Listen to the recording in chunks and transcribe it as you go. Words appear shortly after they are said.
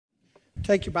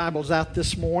Take your Bibles out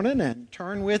this morning and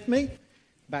turn with me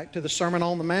back to the Sermon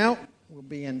on the Mount. We'll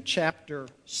be in chapter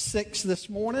 6 this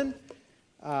morning.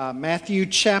 Matthew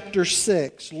chapter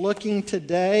 6, looking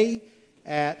today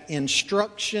at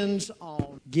instructions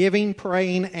on giving,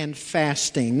 praying, and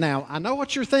fasting. Now, I know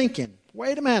what you're thinking.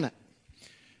 Wait a minute.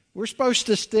 We're supposed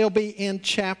to still be in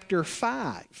chapter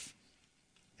 5.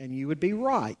 And you would be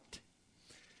right.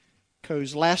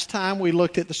 Because last time we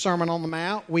looked at the Sermon on the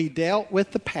Mount, we dealt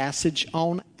with the passage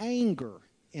on anger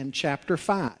in chapter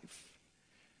 5.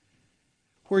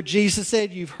 Where Jesus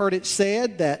said, you've heard it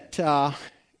said that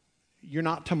you're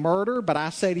not to murder, but I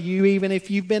say to you, even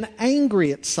if you've been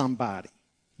angry at somebody,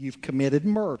 you've committed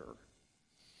murder.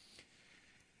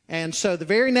 And so the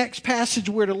very next passage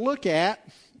we're to look at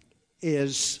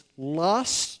is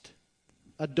lust,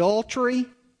 adultery,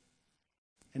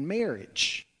 and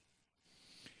marriage.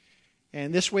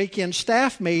 And this weekend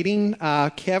staff meeting,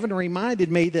 Kevin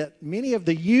reminded me that many of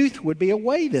the youth would be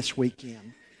away this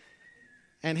weekend.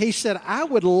 And he said, I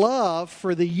would love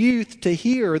for the youth to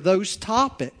hear those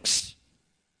topics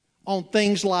on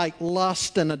things like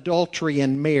lust and adultery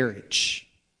and marriage.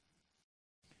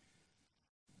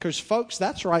 Because, folks,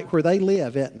 that's right where they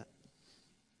live, isn't it?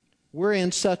 We're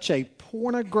in such a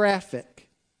pornographic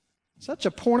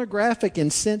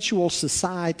and sensual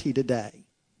society today.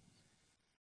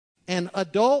 And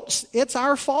adults, it's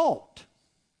our fault.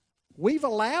 We've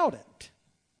allowed it.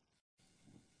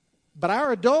 But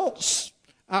our adults,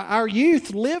 our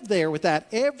youth live there with that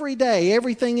every day,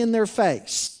 everything in their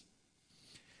face.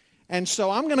 And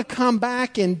so I'm going to come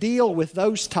back and deal with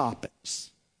those topics.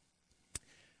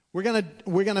 We're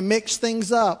going to mix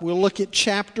things up. We'll look at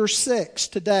chapter 6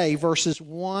 today, verses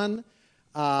 1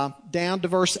 down to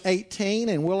verse 18,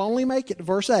 and we'll only make it to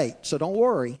verse 8, so don't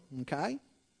worry, okay?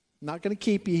 I'm not going to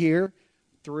keep you here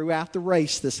throughout the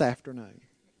race this afternoon.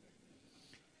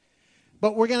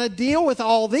 But we're going to deal with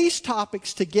all these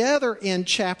topics together in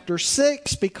chapter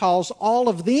 6 because all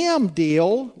of them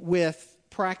deal with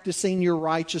practicing your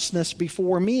righteousness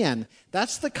before men.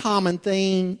 That's the common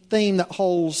theme that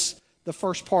holds the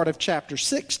first part of chapter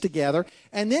 6 together.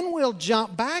 And then we'll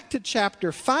jump back to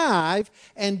chapter 5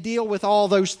 and deal with all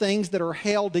those things that are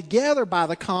held together by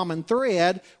the common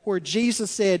thread where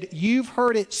Jesus said, you've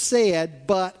heard it said,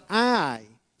 but I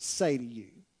say to you.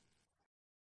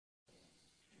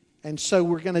 And so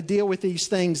we're going to deal with these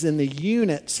things in the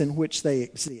units in which they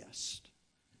exist.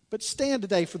 But stand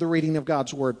today for the reading of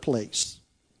God's Word, please.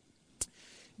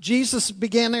 Jesus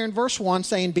began there in verse 1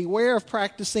 saying, beware of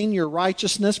practicing your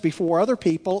righteousness before other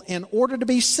people in order to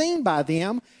be seen by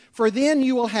them, for then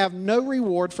you will have no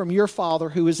reward from your Father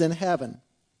who is in heaven.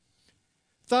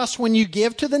 Thus, when you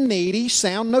give to the needy,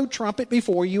 sound no trumpet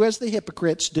before you as the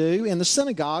hypocrites do in the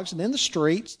synagogues and in the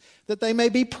streets, that they may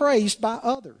be praised by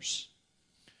others.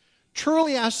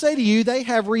 Truly, I say to you, they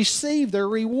have received their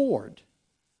reward.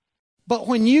 But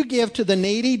when you give to the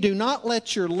needy, do not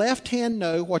let your left hand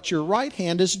know what your right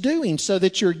hand is doing, so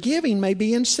that your giving may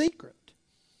be in secret.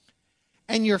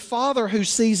 And your Father who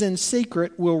sees in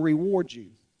secret will reward you.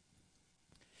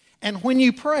 And when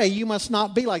you pray, you must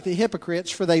not be like the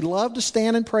hypocrites, for they love to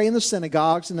stand and pray in the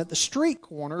synagogues and at the street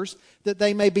corners, that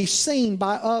they may be seen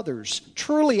by others.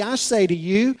 Truly, I say to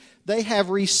you, they have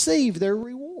received their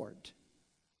reward.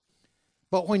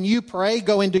 But when you pray,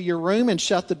 go into your room and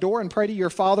shut the door and pray to your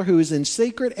Father who is in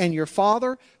secret, and your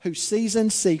Father who sees in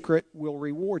secret will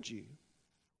reward you.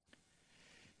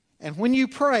 And when you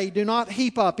pray, do not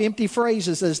heap up empty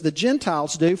phrases as the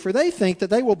Gentiles do, for they think that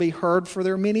they will be heard for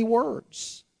their many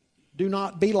words. Do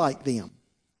not be like them.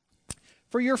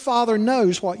 For your Father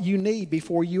knows what you need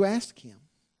before you ask Him.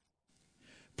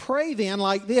 Pray then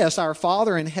like this, our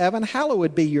Father in heaven,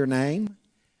 hallowed be your name.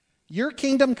 Your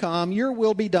kingdom come, your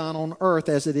will be done on earth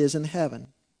as it is in heaven.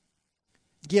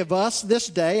 Give us this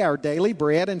day our daily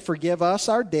bread, and forgive us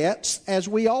our debts as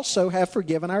we also have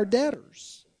forgiven our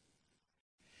debtors.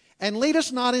 And lead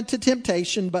us not into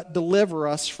temptation, but deliver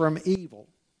us from evil.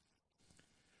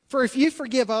 For if you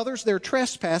forgive others their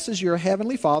trespasses, your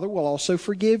heavenly Father will also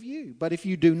forgive you. But if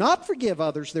you do not forgive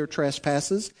others their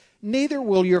trespasses, neither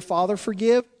will your Father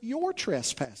forgive your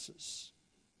trespasses.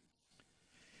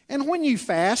 And when you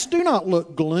fast, do not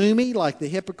look gloomy like the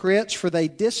hypocrites, for they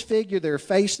disfigure their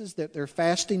faces that their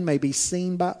fasting may be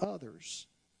seen by others.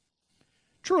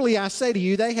 Truly, I say to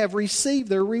you, they have received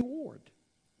their reward.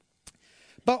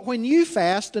 But when you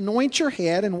fast, anoint your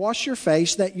head and wash your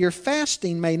face, that your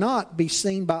fasting may not be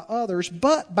seen by others,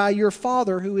 but by your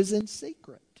Father who is in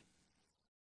secret.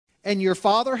 And your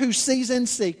Father who sees in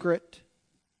secret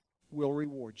will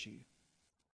reward you.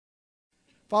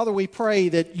 Father, we pray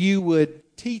that you would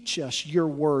teach us your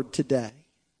word today.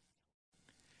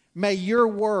 May your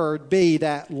word be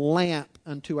that lamp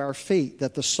unto our feet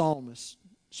that the psalmist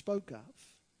spoke of.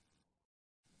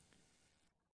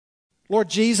 Lord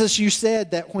Jesus, you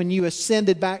said that when you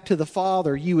ascended back to the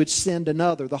Father, you would send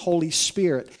another, the Holy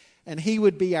Spirit, and He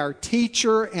would be our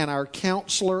teacher and our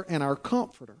counselor and our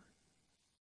comforter.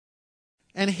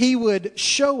 And He would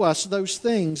show us those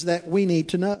things that we need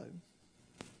to know.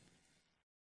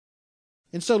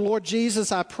 And so, Lord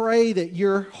Jesus, I pray that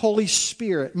your Holy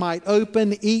Spirit might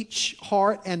open each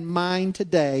heart and mind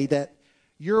today, that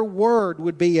your word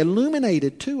would be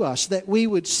illuminated to us, that we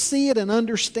would see it and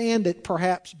understand it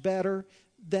perhaps better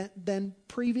than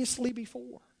previously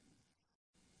before.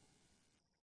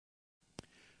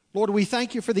 Lord, we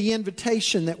thank you for the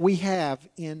invitation that we have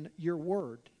in your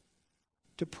word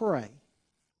to pray,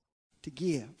 to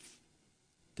give,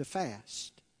 to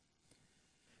fast.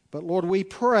 But Lord, we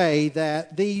pray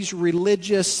that these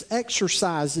religious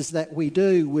exercises that we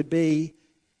do would be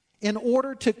in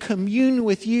order to commune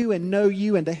with you and know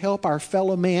you and to help our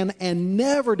fellow man, and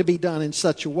never to be done in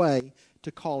such a way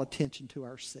to call attention to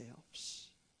ourselves.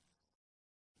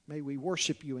 May we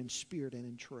worship you in spirit and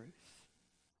in truth.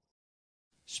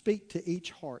 Speak to each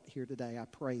heart here today, I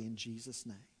pray in Jesus'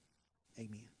 name.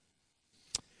 Amen.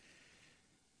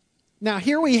 Now,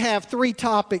 here we have 3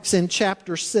 topics in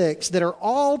chapter 6 that are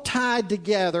all tied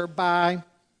together by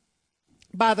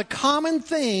the common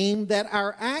theme that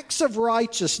our acts of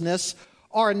righteousness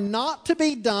are not to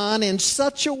be done in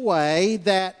such a way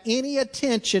that any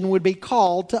attention would be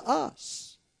called to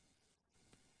us.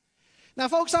 Now,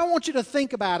 folks, I want you to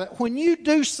think about it. When you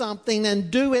do something and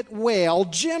do it well,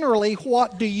 generally,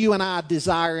 what do you and I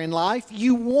desire in life?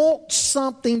 You want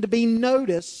something to be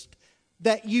noticed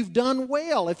that you've done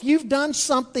well. If you've done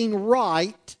something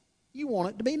right, you want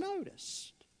it to be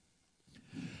noticed.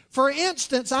 For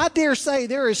instance, I dare say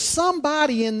there is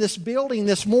somebody in this building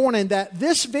this morning that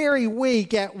this very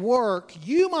week at work,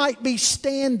 you might be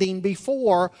standing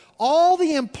before all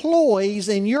the employees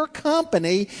in your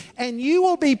company, and you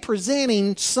will be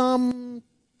presenting some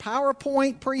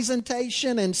PowerPoint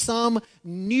presentation and some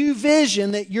new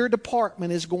vision that your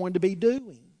department is going to be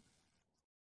doing.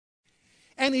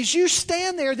 And as you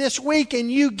stand there this week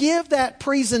and you give that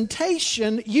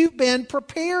presentation, you've been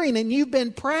preparing and you've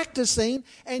been practicing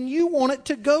and you want it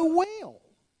to go well.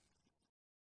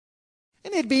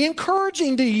 And it'd be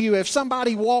encouraging to you if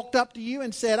somebody walked up to you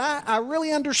and said, I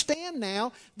really understand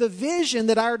now the vision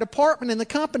that our department and the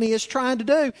company is trying to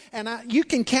do, and you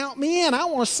can count me in. I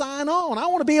want to sign on. I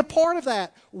want to be a part of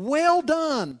that. Well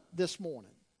done this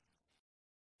morning.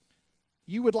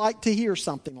 You would like to hear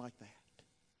something like that.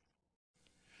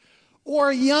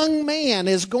 Or a young man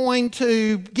is going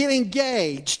to get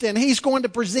engaged and he's going to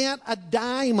present a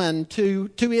diamond to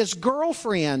his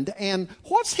girlfriend. And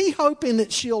what's he hoping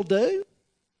that she'll do?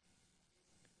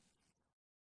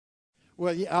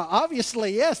 Well,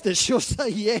 obviously, yes, that she'll say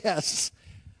yes.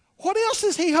 What else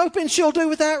is he hoping she'll do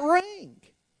with that ring?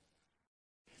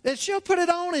 That she'll put it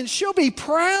on and she'll be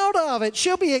proud of it.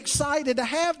 She'll be excited to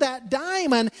have that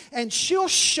diamond, and she'll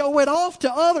show it off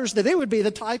to others, that it would be the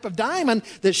type of diamond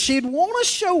that she'd want to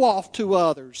show off to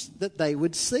others, that they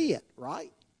would see it,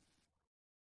 right?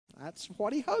 That's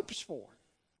what he hopes for.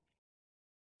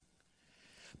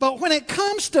 But when it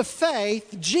comes to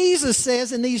faith, Jesus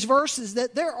says in these verses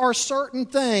that there are certain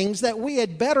things that we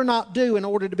had better not do in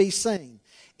order to be seen.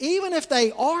 Even if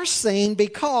they are seen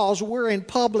because we're in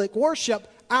public worship,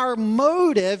 our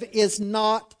motive is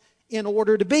not in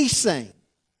order to be seen.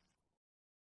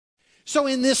 So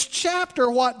in this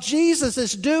chapter, what Jesus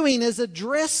is doing is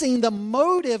addressing the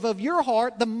motive of your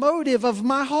heart, the motive of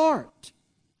my heart.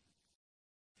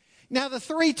 Now, the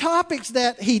 3 topics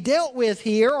that he dealt with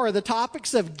here are the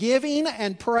topics of giving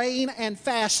and praying and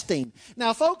fasting.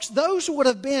 Now, folks, those would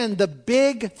have been the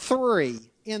big 3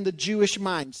 in the Jewish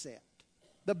mindset.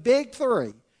 The big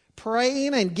 3,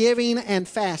 praying and giving and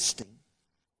fasting.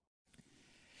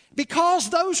 Because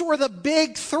those were the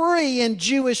big 3 in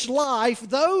Jewish life,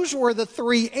 those were the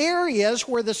 3 areas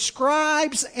where the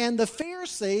scribes and the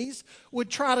Pharisees would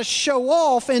try to show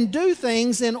off and do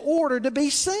things in order to be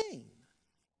seen.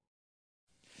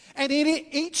 And in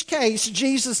each case,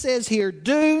 Jesus says here,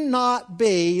 do not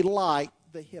be like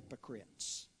the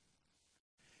hypocrites.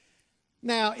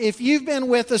 Now, if you've been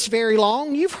with us very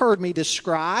long, you've heard me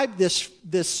describe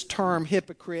this term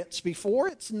hypocrites before.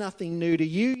 It's nothing new to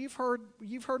you. You've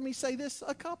heard me say this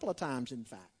a couple of times, in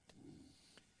fact.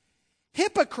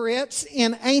 Hypocrites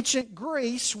in ancient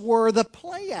Greece were the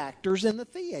play actors in the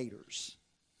theaters.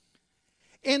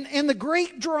 In the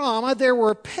Greek drama, there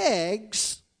were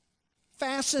pegs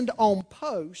fastened on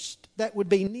posts that would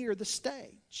be near the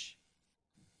stage.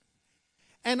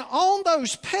 And on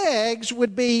those pegs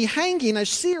would be hanging a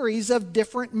series of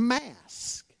different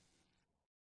masks.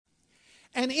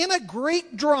 And in a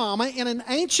Greek drama, in an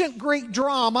ancient Greek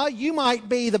drama, you might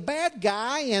be the bad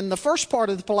guy in the first part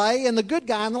of the play and the good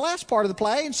guy in the last part of the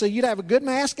play. And so you'd have a good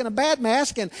mask and a bad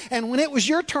mask. And when it was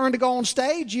your turn to go on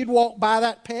stage, you'd walk by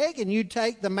that peg and you'd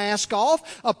take the mask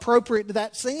off appropriate to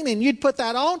that scene and you'd put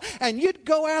that on and you'd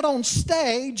go out on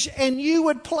stage and you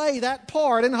would play that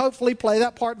part and hopefully play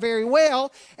that part very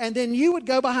well. And then you would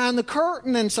go behind the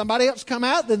curtain and somebody else come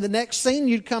out. Then the next scene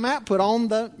you'd come out, put on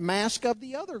the mask of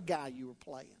the other guy you were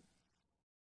playing.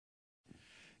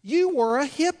 You were a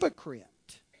hypocrite.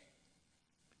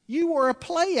 You were a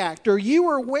play actor. You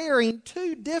were wearing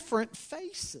two different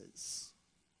faces.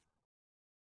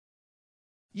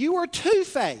 You were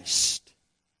two-faced.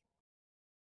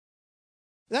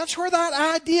 That's where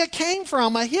that idea came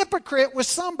from. A hypocrite was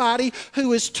somebody who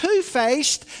was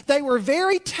two-faced. They were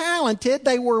very talented.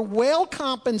 They were well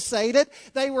compensated.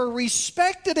 They were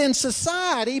respected in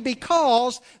society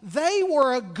because they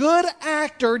were a good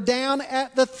actor down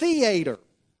at the theater.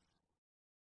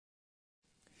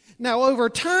 Now, over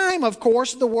time, of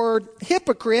course, the word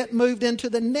hypocrite moved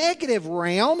into the negative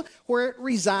realm where it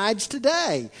resides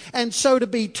today. And so to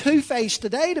be two-faced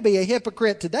today, to be a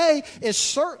hypocrite today, is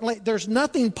certainly, there's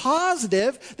nothing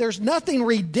positive, there's nothing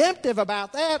redemptive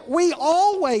about that. We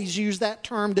always use that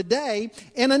term today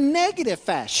in a negative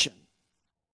fashion.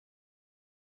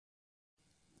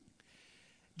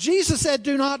 Jesus said,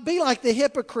 "Do not be like the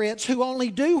hypocrites who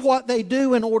only do what they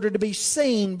do in order to be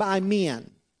seen by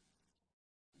men."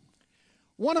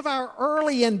 One of our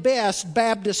early and best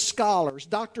Baptist scholars,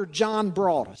 Dr. John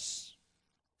Broadus.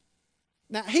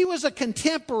 Now, he was a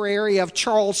contemporary of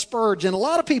Charles Spurgeon. A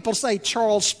lot of people say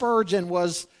Charles Spurgeon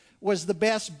was the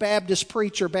best Baptist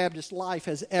preacher Baptist life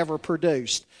has ever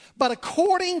produced. But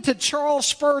according to Charles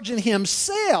Spurgeon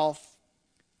himself,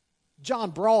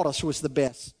 John Broadus was the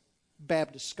best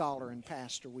Baptist scholar and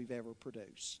pastor we've ever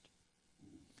produced.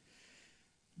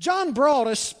 John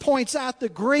Broadus points out the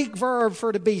Greek verb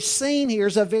for to be seen here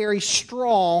is a very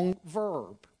strong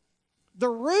verb. The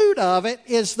root of it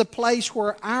is the place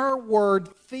where our word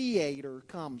theater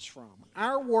comes from.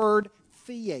 Our word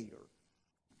theater.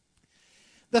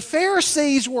 The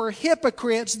Pharisees were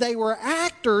hypocrites. They were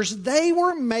actors. They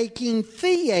were making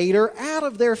theater out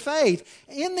of their faith.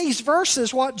 In these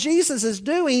verses, what Jesus is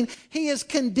doing, he is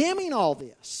condemning all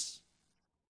this.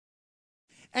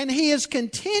 And he is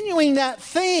continuing that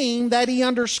theme that he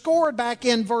underscored back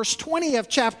in verse 20 of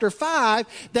chapter 5,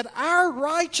 that our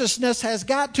righteousness has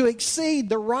got to exceed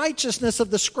the righteousness of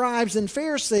the scribes and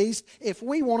Pharisees if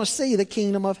we want to see the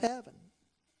kingdom of heaven.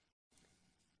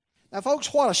 Now,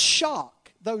 folks, what a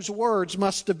shock those words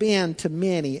must have been to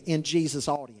many in Jesus'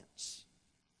 audience.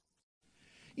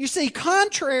 You see,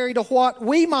 contrary to what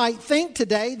we might think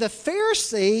today, the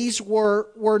Pharisees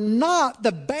were not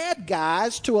the bad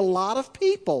guys to a lot of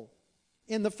people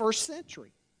in the first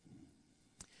century.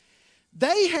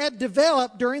 They had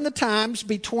developed during the times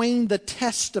between the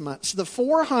Testaments, the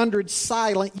 400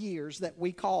 silent years that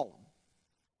we call them.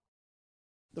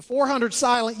 The 400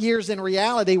 silent years in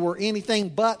reality were anything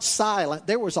but silent.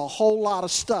 There was a whole lot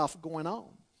of stuff going on.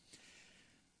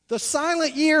 The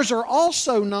silent years are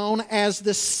also known as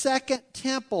the Second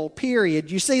Temple period.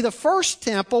 You see, the first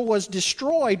temple was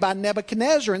destroyed by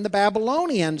Nebuchadnezzar and the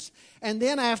Babylonians. And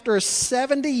then after a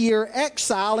 70-year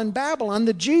exile in Babylon,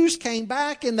 the Jews came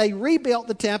back and they rebuilt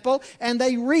the temple and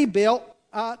they rebuilt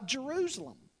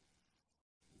Jerusalem.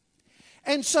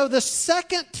 And so the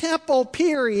Second Temple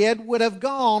period would have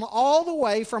gone all the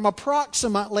way from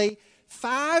approximately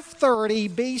 530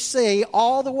 BC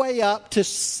all the way up to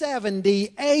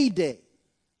 70 AD.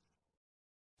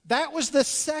 That was the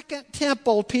Second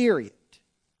Temple period.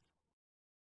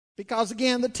 Because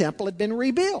again, the temple had been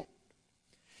rebuilt.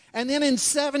 And then in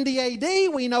 70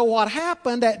 AD, we know what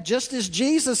happened. That just as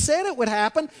Jesus said it would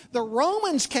happen, the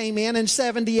Romans came in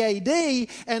 70 AD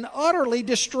and utterly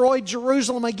destroyed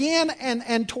Jerusalem again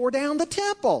and tore down the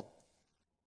temple.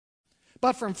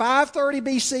 But from 530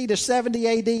 BC to 70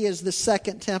 AD is the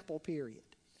Second Temple period.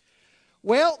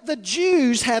 Well, the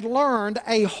Jews had learned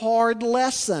a hard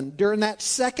lesson during that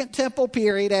Second Temple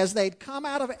period as they'd come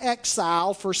out of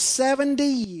exile for 70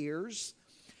 years.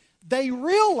 They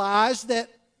realized that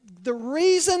the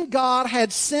reason God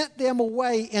had sent them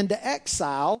away into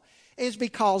exile is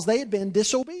because they had been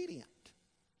disobedient.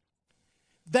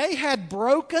 They had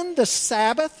broken the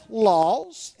Sabbath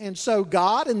laws, and so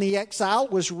God in the exile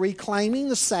was reclaiming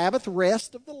the Sabbath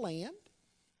rest of the land.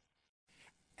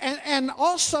 And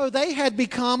also they had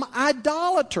become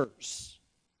idolaters.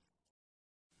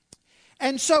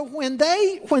 And so when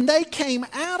they came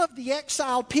out of the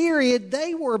exile period,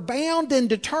 they were bound and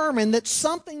determined that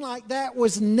something like that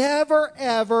was never,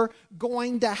 ever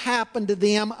going to happen to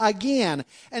them again.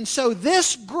 And so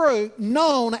this group,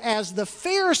 known as the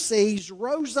Pharisees,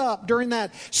 rose up during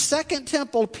that Second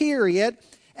Temple period.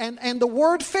 And the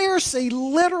word Pharisee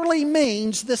literally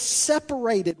means the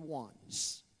separated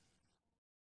ones.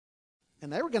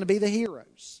 And they were going to be the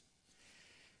heroes.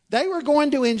 They were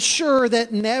going to ensure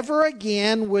that never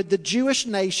again would the Jewish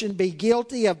nation be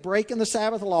guilty of breaking the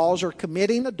Sabbath laws or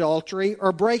committing adultery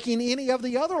or breaking any of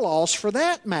the other laws for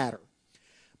that matter.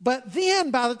 But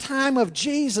then by the time of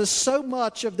Jesus, so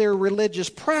much of their religious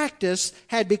practice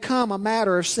had become a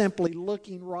matter of simply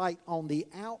looking right on the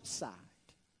outside.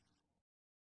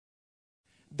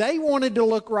 They wanted to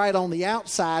look right on the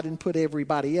outside and put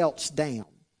everybody else down.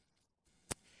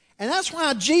 And that's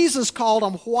why Jesus called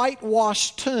them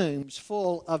whitewashed tombs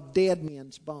full of dead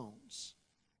men's bones.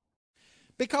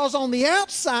 Because on the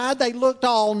outside, they looked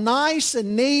all nice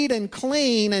and neat and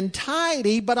clean and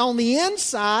tidy, but on the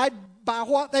inside, by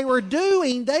what they were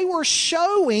doing, they were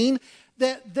showing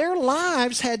that their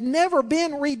lives had never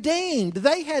been redeemed.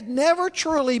 They had never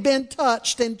truly been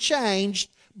touched and changed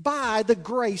by the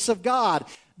grace of God.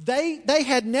 They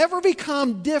had never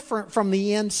become different from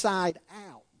the inside out.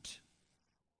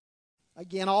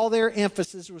 Again, all their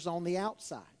emphasis was on the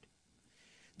outside.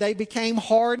 They became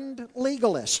hardened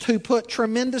legalists who put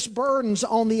tremendous burdens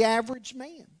on the average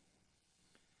man.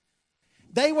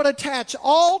 They would attach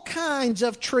all kinds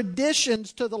of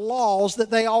traditions to the laws that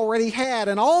they already had.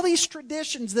 And all these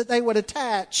traditions that they would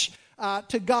attach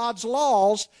to God's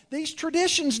laws, these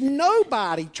traditions,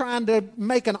 nobody trying to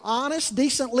make an honest,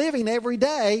 decent living every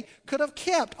day could have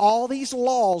kept all these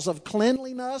laws of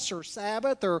cleanliness or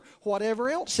Sabbath or whatever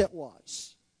else it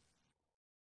was.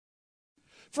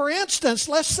 For instance,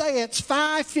 let's say it's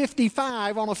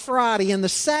 5:55 on a Friday and the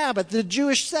Sabbath, the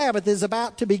Jewish Sabbath is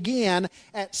about to begin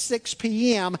at 6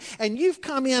 p.m. and you've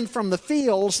come in from the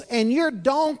fields and your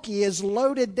donkey is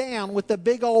loaded down with a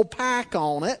big old pack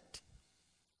on it.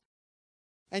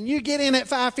 And you get in at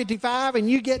 5:55 and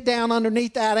you get down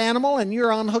underneath that animal and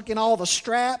you're unhooking all the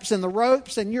straps and the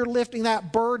ropes and you're lifting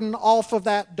that burden off of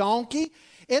that donkey.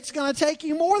 It's going to take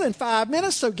you more than 5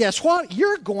 minutes. So guess what?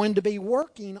 You're going to be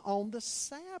working on the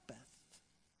Sabbath.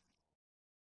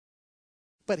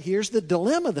 But here's the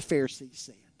dilemma the Pharisees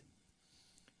said.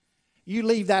 You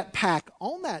leave that pack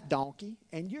on that donkey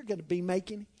and you're going to be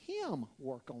making him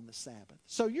work on the Sabbath.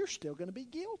 So you're still going to be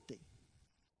guilty.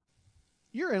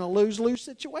 You're in a lose-lose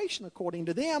situation according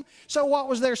to them. So what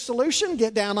was their solution?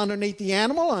 Get down underneath the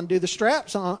animal, undo the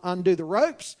straps, undo the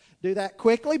ropes. Do that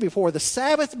quickly before the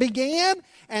Sabbath began.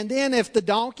 And then if the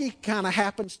donkey kind of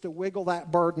happens to wiggle that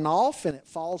burden off and it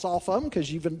falls off of them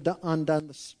because you've undone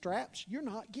the straps, you're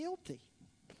not guilty.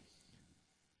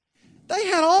 They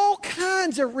had all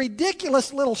kinds of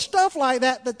ridiculous little stuff like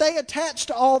that they attached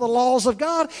to all the laws of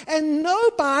God, and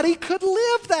nobody could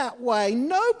live that way.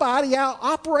 Nobody out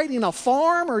operating a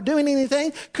farm or doing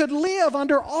anything could live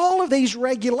under all of these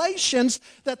regulations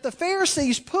that the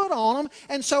Pharisees put on them.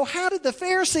 And so how did the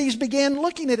Pharisees begin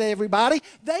looking at everybody?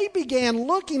 They began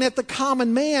looking at the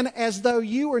common man as though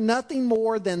you were nothing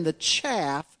more than the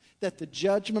chaff that the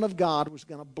judgment of God was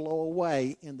going to blow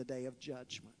away in the day of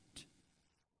judgment.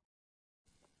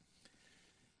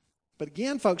 But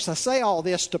again, folks, I say all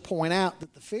this to point out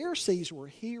that the Pharisees were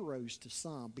heroes to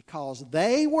some because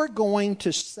they were going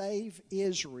to save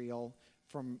Israel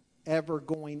from ever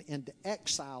going into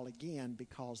exile again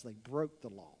because they broke the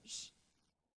laws.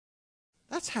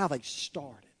 That's how they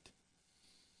started.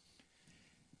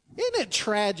 Isn't it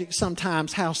tragic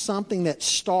sometimes how something that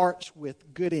starts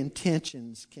with good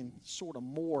intentions can sort of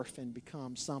morph and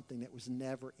become something that was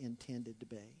never intended to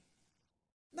be?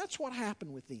 That's what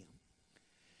happened with them.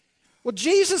 Well,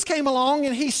 Jesus came along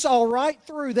and he saw right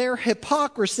through their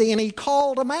hypocrisy and he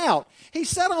called them out. He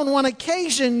said on one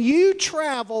occasion, you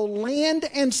travel land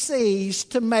and seas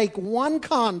to make one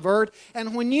convert,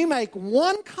 and when you make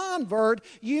one convert,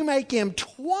 you make him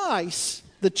twice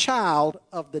the child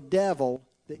of the devil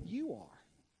that you are.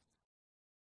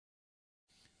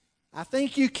 I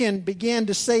think you can begin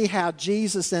to see how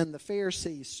Jesus and the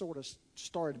Pharisees sort of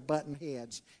started butting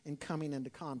heads and coming into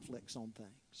conflicts on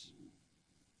things.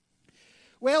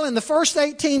 Well, in the first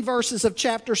 18 verses of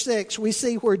chapter 6, we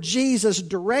see where Jesus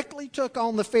directly took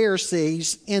on the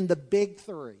Pharisees in the big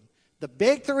three. The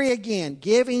big three again,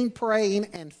 giving, praying,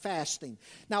 and fasting.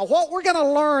 Now, what we're going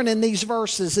to learn in these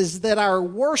verses is that our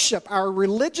worship, our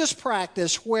religious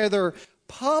practice, whether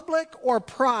public or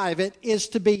private, is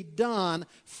to be done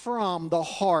from the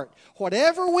heart.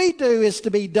 Whatever we do is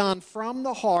to be done from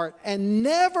the heart and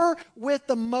never with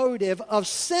the motive of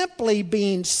simply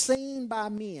being seen by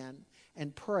men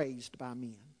and praised by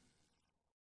men.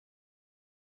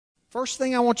 First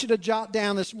thing I want you to jot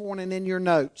down this morning in your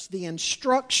notes, the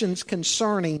instructions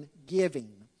concerning giving.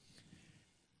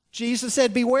 Jesus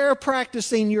said, beware of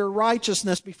practicing your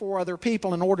righteousness before other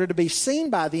people in order to be seen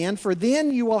by them, for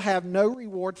then you will have no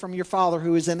reward from your Father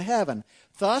who is in heaven.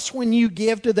 Thus, when you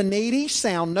give to the needy,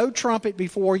 sound no trumpet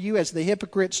before you, as the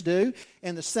hypocrites do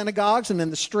in the synagogues and in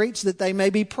the streets, that they may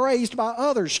be praised by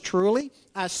others. Truly,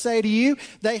 I say to you,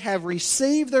 they have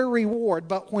received their reward.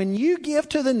 But when you give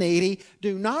to the needy,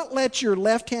 do not let your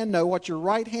left hand know what your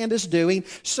right hand is doing,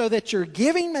 so that your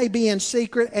giving may be in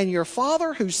secret, and your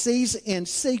Father who sees in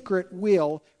secret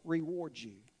will reward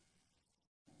you.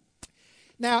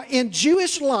 Now, in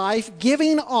Jewish life,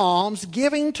 giving alms,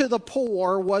 giving to the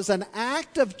poor, was an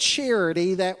act of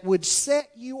charity that would set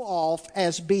you off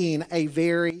as being a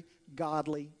very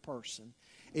godly person.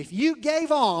 If you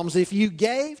gave alms, if you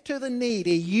gave to the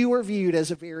needy, you were viewed as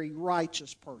a very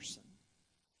righteous person.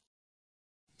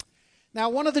 Now,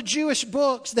 one of the Jewish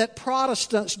books that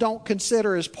Protestants don't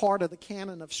consider as part of the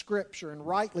canon of Scripture, and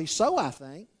rightly so, I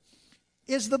think,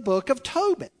 is the book of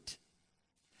Tobit.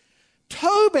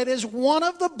 Tobit is one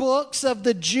of the books of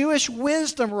the Jewish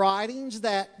wisdom writings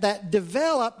that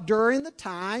developed during the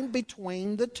time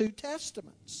between the two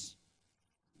testaments.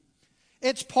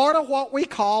 It's part of what we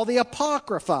call the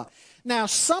Apocrypha. Now,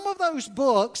 some of those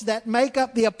books that make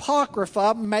up the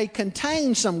Apocrypha may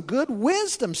contain some good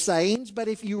wisdom sayings, but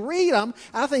if you read them,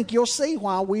 I think you'll see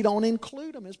why we don't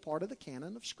include them as part of the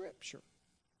canon of Scripture.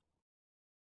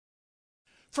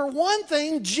 For one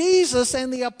thing, Jesus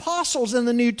and the apostles in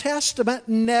the New Testament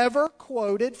never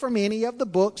quoted from any of the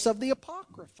books of the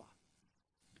Apocrypha.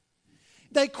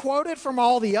 They quoted from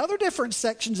all the other different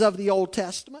sections of the Old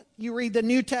Testament. You read the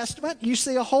New Testament, you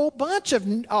see a whole bunch of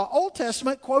Old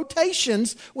Testament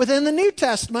quotations within the New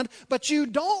Testament, but you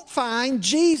don't find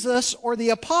Jesus or the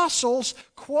apostles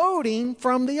quoting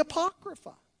from the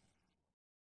Apocrypha.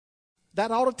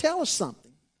 That ought to tell us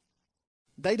something.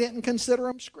 They didn't consider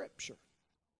them Scripture.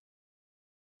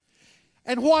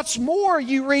 And what's more,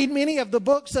 you read many of the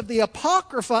books of the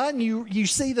Apocrypha and you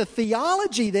see the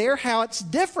theology there, how it's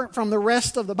different from the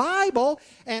rest of the Bible,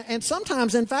 and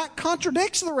sometimes, in fact,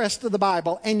 contradicts the rest of the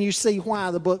Bible. And you see why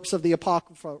the books of the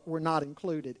Apocrypha were not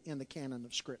included in the canon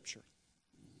of Scripture.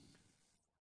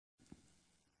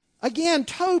 Again,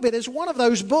 Tobit is one of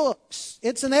those books.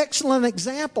 It's an excellent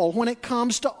example when it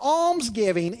comes to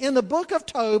almsgiving. In the book of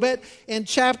Tobit, in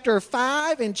chapter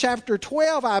 5 and chapter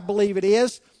 12, I believe it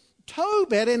is,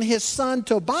 Tobit and his son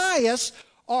Tobias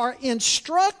are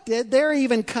instructed, they're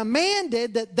even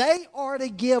commanded that they are to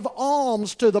give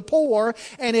alms to the poor.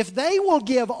 And if they will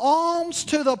give alms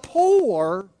to the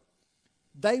poor,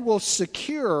 they will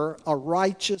secure a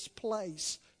righteous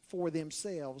place for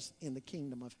themselves in the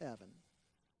kingdom of heaven.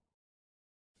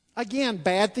 Again,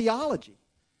 bad theology.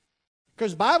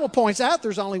 Because the Bible points out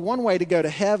there's only one way to go to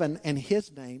heaven, and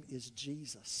His name is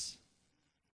Jesus.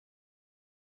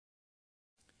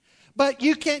 But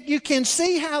you can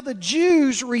see how the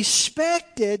Jews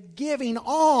respected giving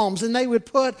alms, and they would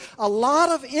put a lot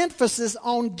of emphasis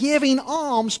on giving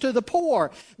alms to the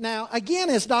poor. Now, again,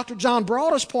 as Dr. John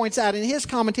Broadus points out in his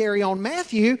commentary on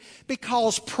Matthew,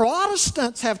 because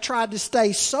Protestants have tried to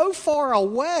stay so far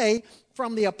away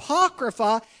from the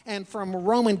Apocrypha and from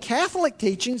Roman Catholic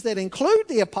teachings that include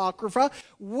the Apocrypha,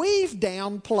 we've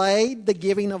downplayed the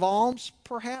giving of alms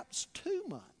perhaps too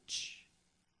much.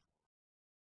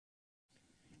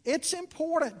 It's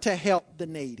important to help the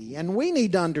needy, and we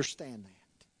need to understand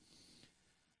that.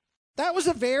 That was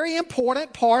a very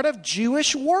important part of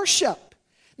Jewish worship.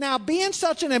 Now, being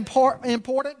such an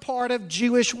important part of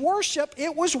Jewish worship,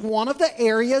 it was one of the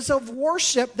areas of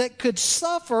worship that could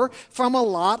suffer from a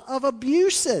lot of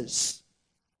abuses.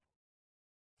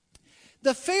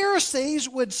 The Pharisees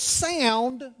would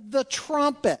sound the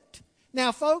trumpet.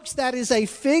 Now, folks, that is a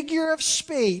figure of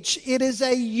speech. It is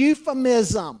a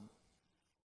euphemism.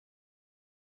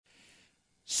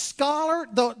 Sort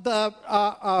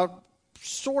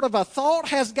of a thought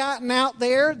has gotten out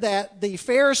there that the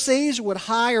Pharisees would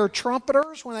hire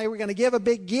trumpeters when they were going to give a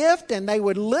big gift, and they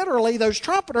would those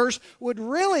trumpeters would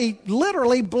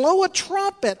literally blow a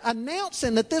trumpet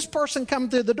announcing that this person coming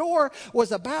through the door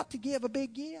was about to give a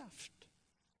big gift.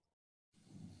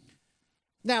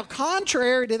 Now,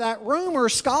 contrary to that rumor,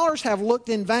 scholars have looked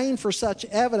in vain for such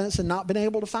evidence and not been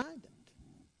able to find it.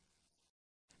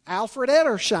 Alfred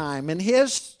Edersheim,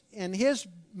 in his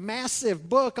massive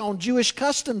book on Jewish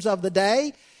customs of the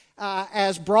day.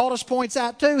 As Broadus points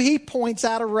out too, he points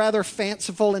out a rather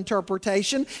fanciful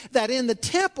interpretation that in the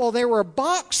temple there were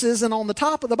boxes, and on the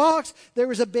top of the box there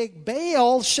was a big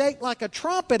bell shaped like a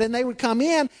trumpet, and they would come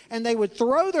in and they would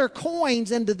throw their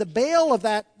coins into the bell of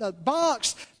that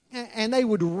box, and they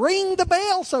would ring the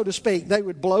bell, so to speak. They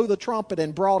would blow the trumpet,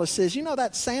 and Broadus says,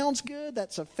 that sounds good.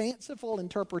 That's a fanciful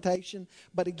interpretation,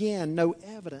 but again, no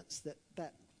evidence that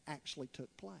that actually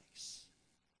took place.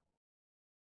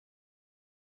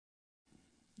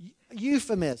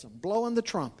 Euphemism, blowing the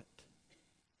trumpet.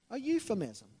 A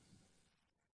euphemism.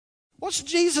 What's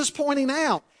Jesus pointing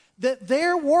out? That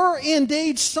there were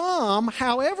indeed some,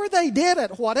 however they did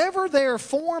it, whatever their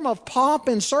form of pomp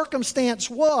and circumstance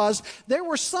was, there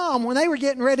were some, when they were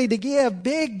getting ready to give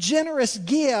big, generous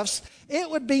gifts, it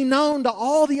would be known to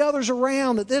all the others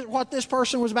around that what this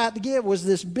person was about to give was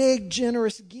this big,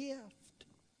 generous gift.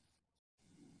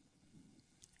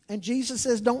 And Jesus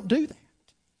says, don't do that.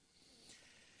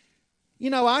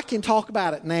 I can talk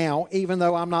about it now, even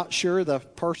though I'm not sure the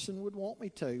person would want me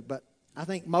to, but I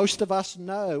think most of us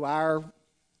know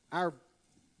our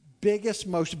biggest,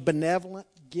 most benevolent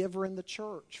giver in the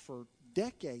church for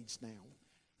decades now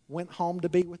went home to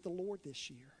be with the Lord this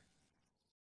year.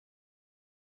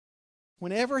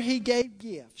 Whenever he gave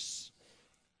gifts,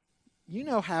 you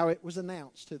know how it was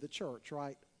announced to the church,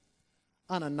 right?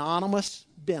 An anonymous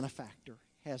benefactor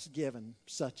has given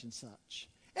such and such.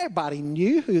 Everybody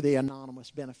knew who the anonymous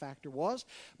benefactor was,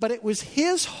 but it was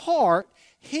his heart.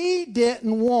 He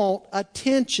didn't want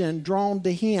attention drawn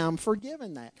to him for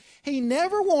giving that. He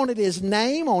never wanted his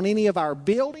name on any of our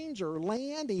buildings or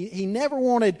land. He never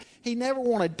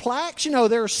wanted plaques.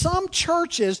 There are some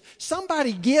churches,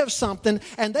 somebody gives something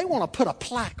and they want to put a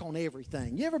plaque on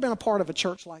everything. You ever been a part of a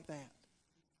church like that?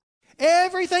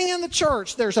 Everything in the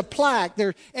church, there's a plaque.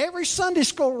 Every Sunday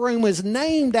school room is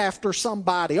named after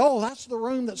somebody. Oh, that's the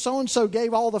room that so-and-so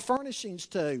gave all the furnishings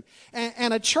to.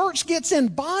 And a church gets in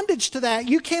bondage to that.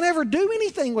 You can't ever do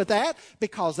anything with that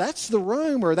because that's the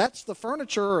room or that's the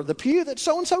furniture or the pew that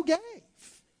so-and-so gave.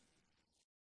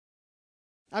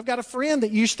 I've got a friend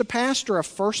that used to pastor a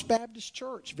First Baptist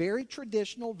church, very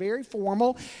traditional, very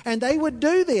formal, and they would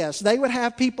do this. They would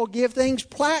have people give things,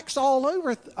 plaques all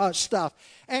over stuff.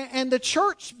 And the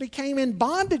church became in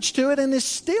bondage to it and is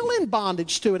still in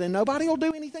bondage to it, and nobody will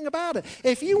do anything about it.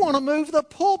 If you want to move the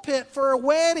pulpit for a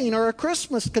wedding or a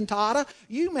Christmas cantata,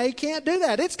 you can't do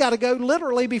that. It's got to go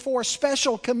literally before a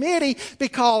special committee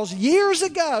because years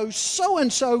ago,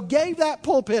 so-and-so gave that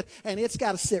pulpit, and it's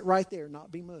got to sit right there and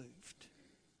not be moved.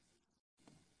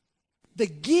 The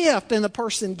gift and the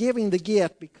person giving the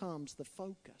gift becomes the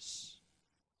focus.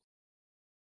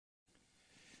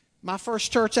 My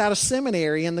first church out of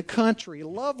seminary in the country,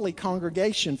 lovely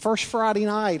congregation, first Friday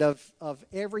night of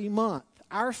every month.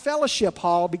 Our fellowship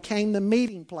hall became the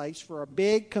meeting place for a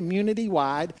big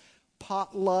community-wide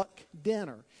potluck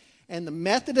dinner. And the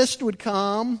Methodists would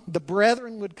come, the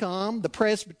Brethren would come, the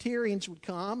Presbyterians would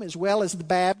come, as well as the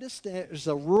Baptists. It was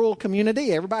a rural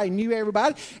community. Everybody knew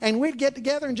everybody. And we'd get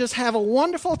together and just have a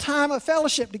wonderful time of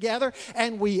fellowship together.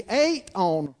 And we ate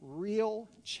on real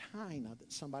china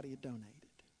that somebody had donated.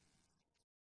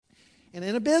 And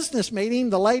in a business meeting,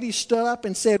 the lady stood up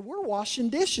and said, "We're washing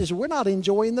dishes. We're not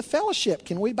enjoying the fellowship.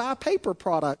 Can we buy paper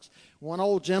products?" One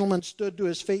old gentleman stood to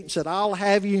his feet and said, "I'll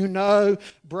have you know,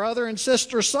 brother and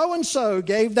sister so-and-so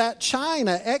gave that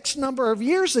china X number of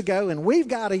years ago, and we've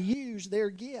got to use their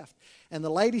gift." And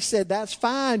the lady said, "That's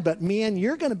fine, but men,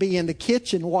 you're going to be in the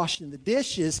kitchen washing the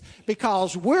dishes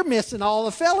because we're missing all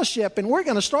the fellowship, and we're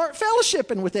going to start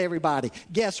fellowshipping with everybody."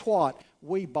 Guess what?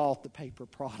 We bought the paper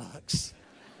products.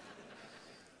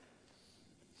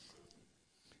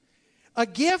 A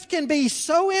gift can be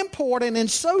so important and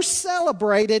so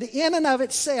celebrated in and of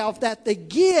itself that the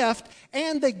gift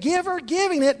and the giver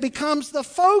giving it becomes the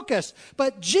focus.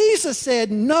 But Jesus said,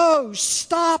 no,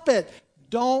 stop it.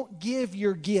 Don't give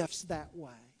your gifts that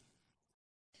way.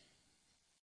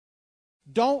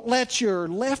 Don't let your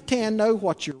left hand know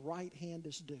what your right hand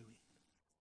is doing.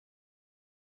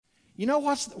 You know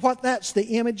what that's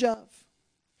the image of?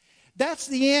 That's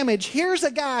the image. Here's a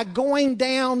guy going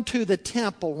down to the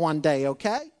temple one day,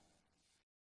 okay?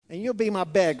 And you'll be my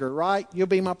beggar, right? You'll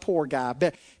be my poor guy.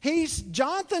 But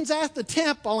Jonathan's at the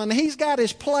temple, and he's got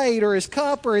his plate or his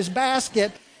cup or his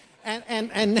basket,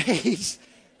 and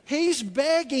he's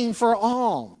begging for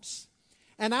alms.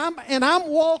 and I'm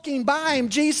walking by him,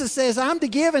 Jesus says, I'm to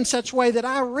give in such a way that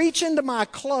I reach into my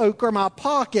cloak or my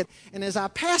pocket, and as I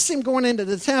pass him going into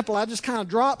the temple, I just kind of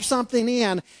drop something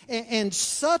in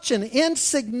such an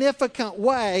insignificant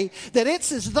way that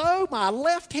it's as though my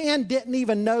left hand didn't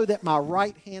even know that my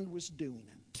right hand was doing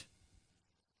it.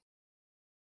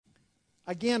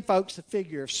 Again, folks, a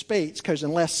figure of speech, because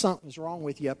unless something's wrong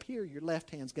with you up here, your left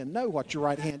hand's going to know what your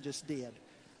right hand just did.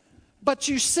 But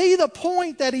you see the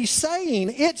point that he's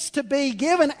saying. It's to be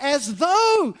given as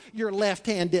though your left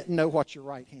hand didn't know what your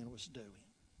right hand was doing.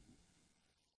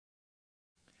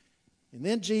 And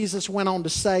then Jesus went on to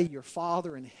say, your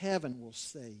Father in heaven will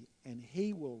see, and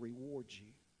he will reward you.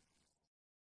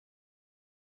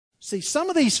 See, some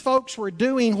of these folks were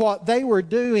doing what they were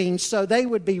doing so they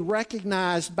would be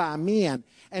recognized by men.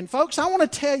 And folks, I want to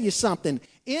tell you something.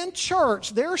 In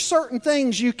church, there are certain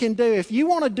things you can do. If you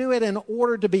want to do it in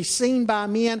order to be seen by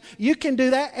men, you can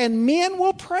do that, and men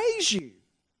will praise you.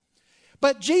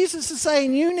 But Jesus is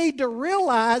saying you need to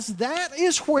realize that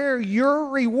is where your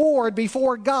reward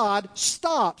before God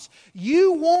stops.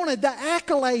 You wanted the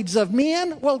accolades of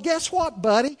men. Well, guess what,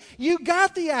 buddy? You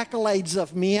got the accolades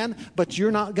of men, but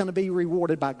you're not going to be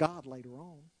rewarded by God later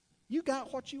on. You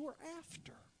got what you were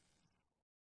after.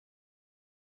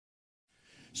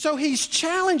 So he's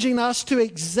challenging us to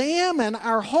examine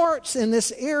our hearts in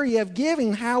this area of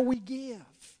giving, how we give.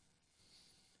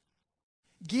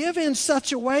 Give in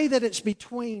such a way that it's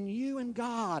between you and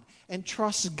God, and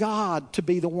trust God to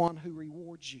be the one who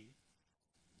rewards you.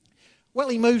 Well,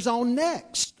 he moves on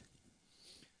next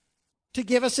to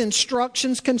give us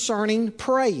instructions concerning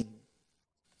praying.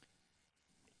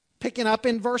 Picking up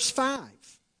in verse 5.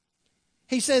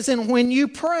 He says, and when you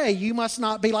pray, you must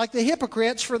not be like the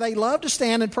hypocrites, for they love to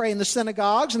stand and pray in the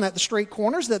synagogues and at the street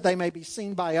corners, that they may be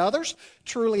seen by others.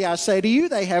 Truly I say to you,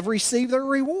 they have received their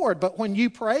reward. But when you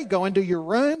pray, go into your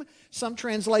room. Some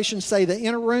translations say the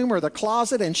inner room or the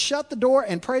closet, and shut the door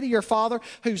and pray to your Father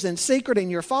who's in secret, and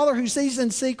your Father who sees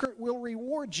in secret will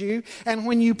reward you. And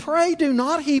when you pray, do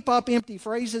not heap up empty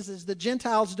phrases as the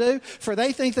Gentiles do, for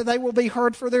they think that they will be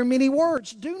heard for their many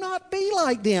words. Do not be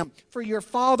like them, for your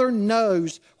Father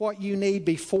knows what you need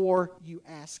before you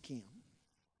ask him.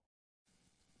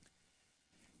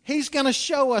 He's going to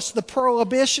show us the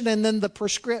prohibition and then the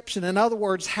prescription. In other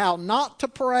words, how not to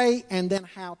pray and then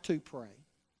how to pray.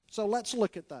 So let's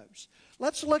look at those.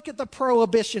 Let's look at the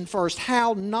prohibition first,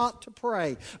 how not to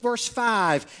pray. Verse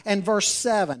 5 and verse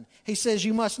 7. He says,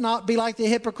 you must not be like the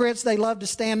hypocrites. They love to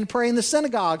stand and pray in the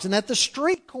synagogues and at the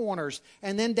street corners.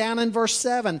 And then down in verse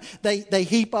 7, they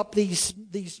heap up these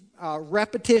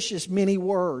repetitious many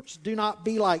words. Do not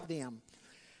be like them.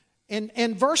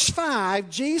 In verse 5,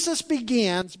 Jesus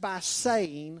begins by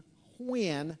saying,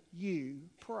 when you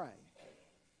pray.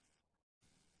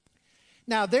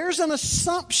 Now, there's an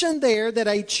assumption there that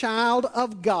a child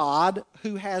of God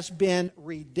who has been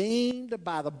redeemed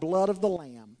by the blood of the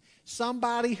Lamb,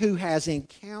 somebody who has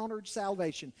encountered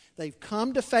salvation, they've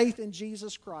come to faith in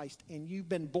Jesus Christ, and you've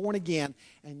been born again,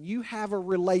 and you have a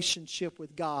relationship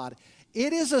with God,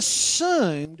 it is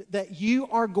assumed that you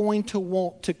are going to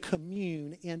want to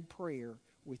commune in prayer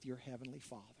with your Heavenly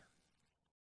Father.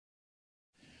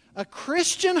 A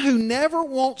Christian who never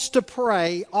wants to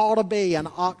pray ought to be an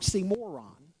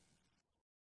oxymoron.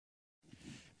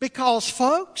 Because,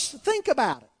 folks, think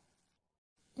about it.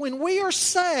 When we are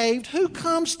saved, who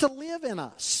comes to live in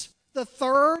us? The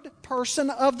third person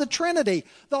of the Trinity,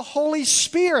 the Holy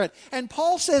Spirit. And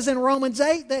Paul says in Romans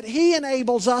 8 that he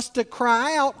enables us to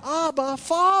cry out, Abba,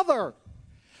 Father.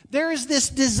 There is this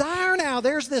desire now,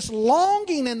 there's this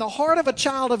longing in the heart of a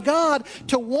child of God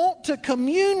to want to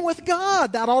commune with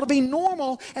God. That ought to be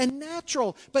normal and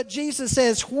natural. But Jesus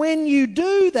says, when you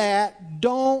do that,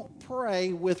 don't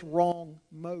pray with wrong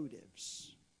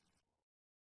motives.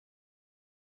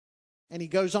 And he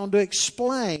goes on to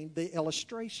explain the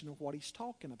illustration of what he's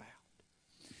talking about.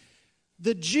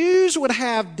 The Jews would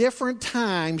have different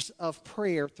times of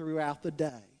prayer throughout the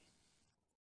day.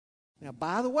 Now,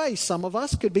 by the way, some of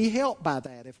us could be helped by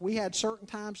that. If we had certain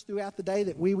times throughout the day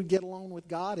that we would get alone with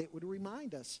God, it would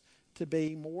remind us to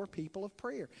be more people of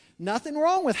prayer. Nothing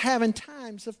wrong with having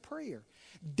times of prayer.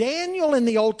 Daniel in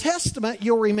the Old Testament,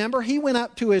 you'll remember, he went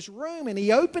up to his room and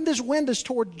he opened his windows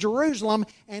toward Jerusalem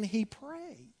and he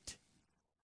prayed.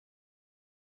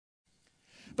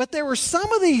 But there were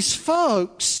some of these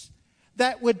folks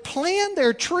that would plan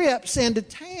their trips into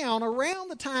town around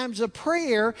the times of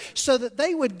prayer so that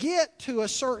they would get to a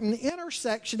certain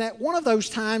intersection at one of those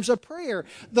times of prayer.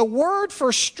 The word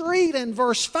for street in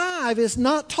verse 5 is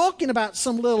not talking about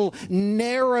some little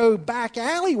narrow back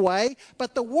alleyway,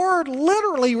 but the word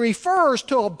literally refers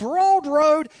to a broad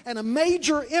road and a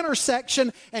major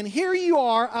intersection. And here you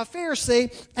are, a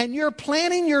Pharisee, and you're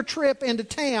planning your trip into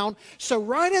town. So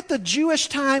right at the Jewish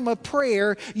time of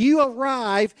prayer, you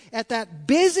arrive at that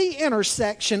busy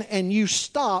intersection and you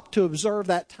stop to observe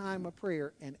that time of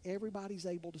prayer, and everybody's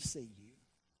able to see you.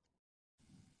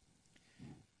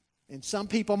 And some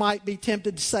people might be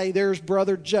tempted to say, there's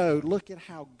Brother Joe. Look at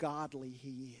how godly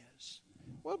he is.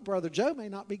 Well, Brother Joe may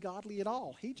not be godly at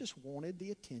all. He just wanted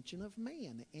the attention of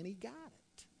man, and he got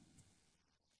it.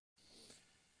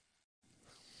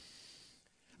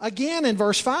 Again, in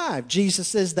verse 5, Jesus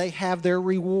says they have their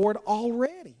reward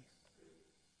already.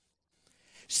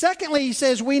 Secondly, he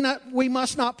says we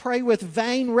must not pray with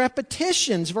vain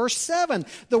repetitions. Verse 7,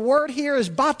 the word here is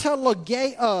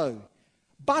batalogeo.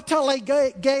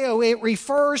 Batalogeo, it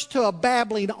refers to a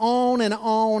babbling on and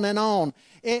on and on.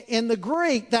 In the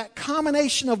Greek, that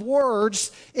combination of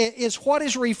words is what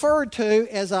is referred to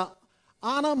as an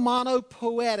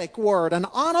onomatopoetic word. An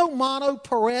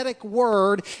onomatopoetic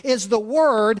word is the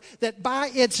word that by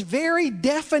its very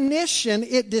definition,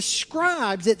 it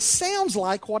sounds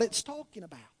like what it's talking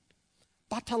about.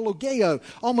 Batalogeo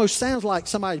almost sounds like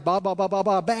somebody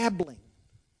babbling.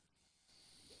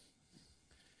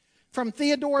 From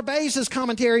Theodore Bays'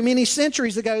 commentary many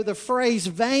centuries ago, the phrase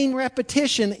vain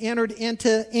repetition entered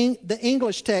into the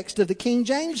English text of the King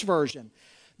James Version.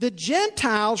 The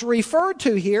Gentiles referred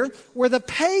to here were the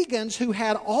pagans who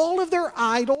had all of their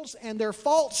idols and their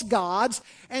false gods,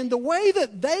 and the way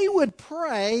that they would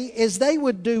pray is they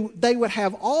would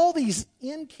have all these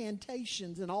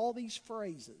incantations and all these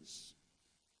phrases.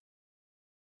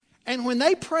 And when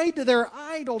they prayed to their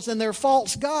idols and their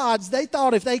false gods, they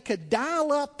thought if they could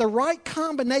dial up the right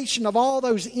combination of all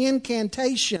those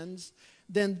incantations,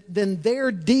 then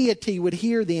their deity would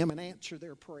hear them and answer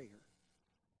their prayer.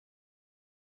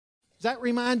 Does that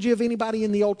remind you of anybody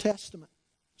in the Old Testament?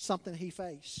 Something he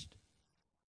faced.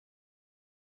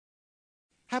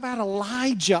 How about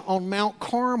Elijah on Mount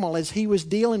Carmel as he was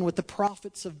dealing with the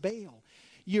prophets of Baal?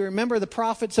 You remember the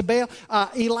prophets of Baal?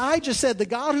 Elijah said, the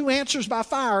God who answers by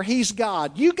fire, he's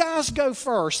God. You guys go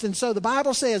first. And so the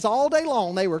Bible says all day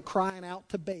long they were crying out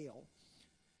to Baal.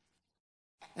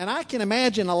 And I can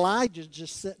imagine Elijah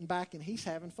just sitting back and he's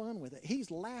having fun with it. He's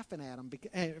laughing at them.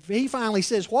 And he finally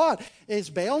says, what? Is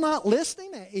Baal not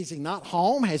listening? Is he not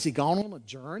home? Has he gone on a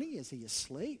journey? Is he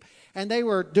asleep? And they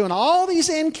were doing all these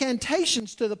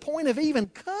incantations to the point of even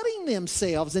cutting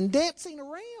themselves and dancing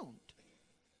around.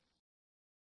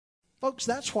 Folks,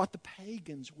 that's what the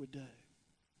pagans would do.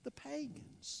 The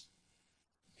pagans.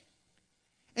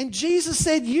 And Jesus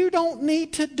said, you don't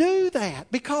need to do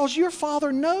that because your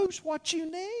Father knows what you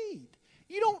need.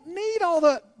 You don't need all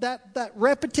that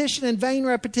repetition and vain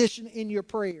repetition in your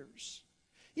prayers.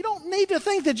 You don't need to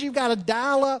think that you've got to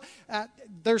dial up.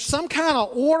 There's some kind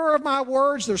of order of my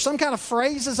words. There's some kind of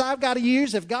phrases I've got to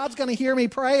use. If God's going to hear me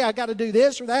pray, I've got to do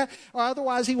this or that, or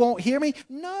otherwise he won't hear me.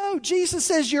 No, Jesus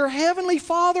says your heavenly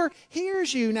Father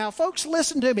hears you. Now, folks,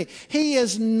 listen to me. He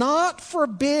is not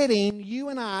forbidding you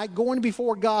and I going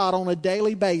before God on a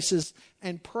daily basis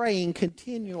and praying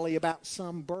continually about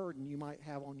some burden you might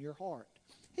have on your heart.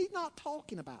 He's not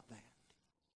talking about that.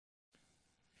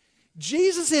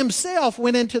 Jesus himself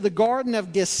went into the Garden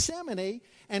of Gethsemane,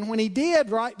 and when he did,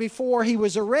 right before he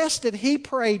was arrested, he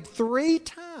prayed 3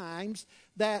 times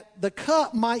that the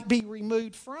cup might be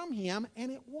removed from him, and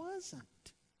it wasn't.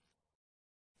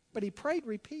 But he prayed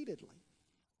repeatedly.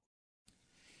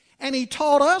 And he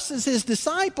taught us as his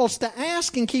disciples to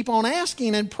ask and keep on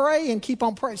asking and pray and keep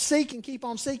on praying, seek and keep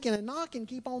on seeking and knock and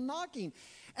keep on knocking.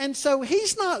 And so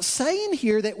he's not saying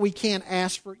here that we can't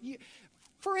ask for you.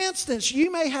 For instance,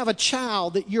 you may have a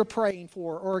child that you're praying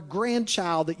for or a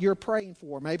grandchild that you're praying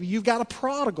for. Maybe you've got a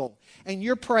prodigal and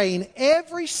you're praying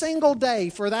every single day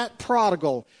for that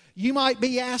prodigal. You might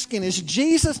be asking, is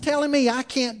Jesus telling me I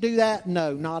can't do that?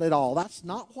 No, not at all. That's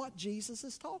not what Jesus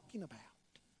is talking about.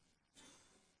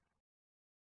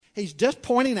 He's just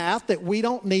pointing out that we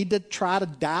don't need to try to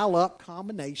dial up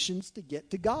combinations to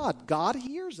get to God. God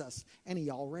hears us, and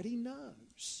he already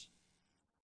knows.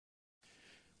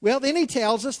 Well, then he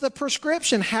tells us the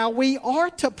prescription, how we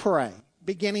are to pray,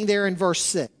 beginning there in verse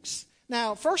 6.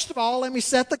 Now, first of all, let me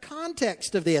set the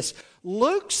context of this.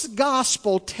 Luke's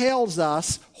gospel tells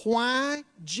us why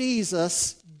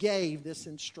Jesus gave this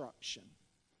instruction.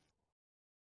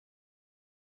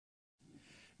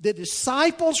 The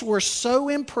disciples were so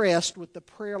impressed with the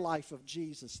prayer life of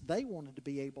Jesus, they wanted to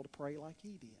be able to pray like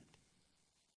He did.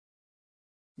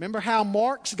 Remember how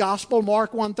Mark's Gospel,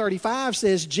 Mark 1:35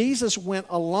 says Jesus went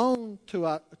alone to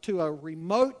a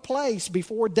remote place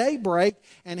before daybreak,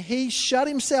 and He shut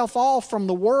Himself off from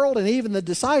the world and even the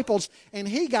disciples, and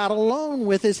He got alone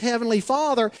with His Heavenly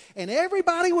Father, and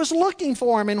everybody was looking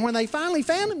for Him. And when they finally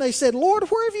found Him, they said, "Lord,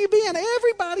 where have You been?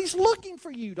 Everybody's looking for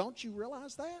You. Don't you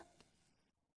realize that?"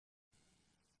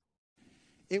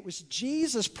 It was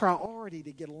Jesus' priority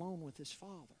to get alone with His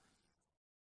Father.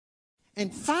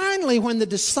 And finally, when the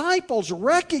disciples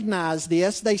recognized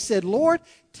this, they said, "Lord,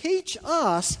 teach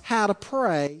us how to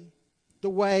pray the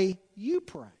way You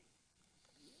pray."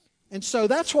 And so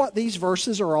that's what these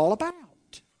verses are all about.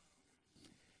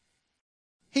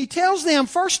 He tells them,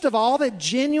 first of all, that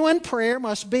genuine prayer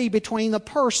must be between the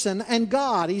person and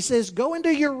God. He says, go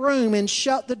into your room and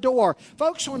shut the door.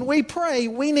 Folks, when we pray,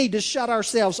 we need to shut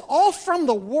ourselves off from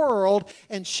the world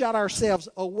and shut ourselves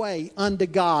away unto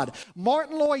God.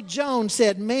 Martin Lloyd-Jones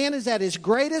said, man is at his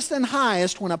greatest and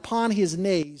highest when upon his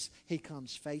knees he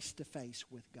comes face to face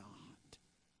with God.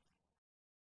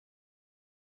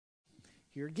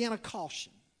 Here again, a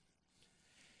caution.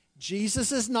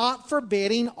 Jesus is not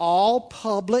forbidding all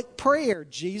public prayer.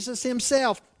 Jesus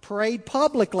Himself prayed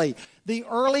publicly. The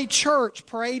early church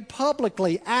prayed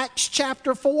publicly. Acts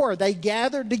chapter 4, they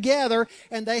gathered together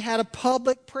and they had a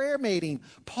public prayer meeting.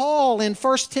 Paul in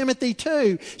 1 Timothy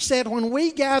 2 said when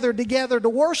we gather together to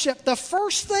worship, the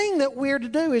first thing that we're to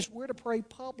do is we're to pray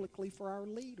publicly for our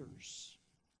leaders.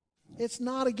 It's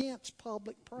not against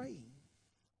public praying.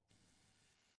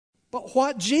 But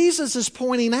what Jesus is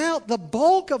pointing out, the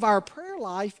bulk of our prayer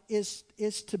life is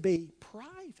to be private.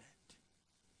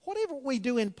 Whatever we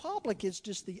do in public is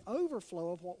just the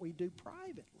overflow of what we do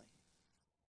privately.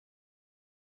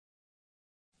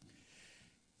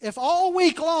 If all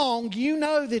week long you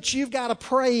know that you've got to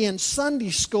pray in Sunday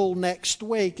school next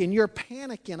week and you're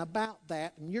panicking about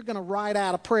that and you're going to write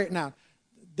out a prayer. Now,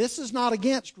 this is not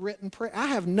against written prayer. I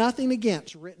have nothing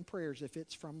against written prayers if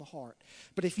it's from the heart.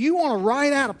 But if you want to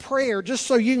write out a prayer just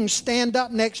so you can stand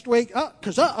up next week, I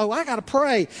got to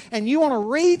pray, and you want to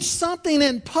read something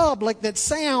in public that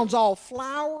sounds all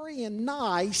flowery and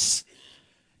nice,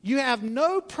 you have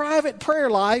no private prayer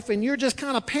life, and you're just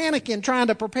kind of panicking trying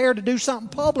to prepare to do something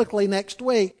publicly next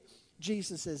week.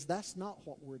 Jesus says that's not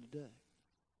what we're to do.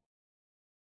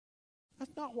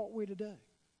 That's not what we're to do.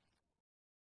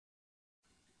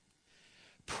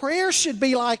 Prayer should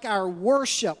be like our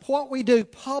worship. What we do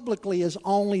publicly is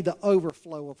only the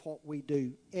overflow of what we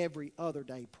do every other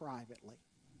day privately.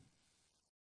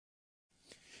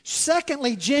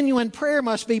 Secondly, genuine prayer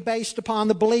must be based upon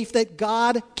the belief that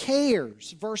God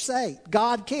cares. Verse 8,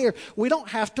 God cares. We don't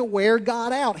have to wear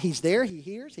God out. He's there, He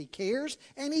hears, He cares,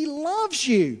 and He loves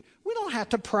you. We don't have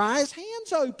to pry His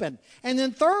hands open. And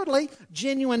then thirdly,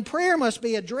 genuine prayer must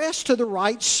be addressed to the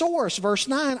right source. Verse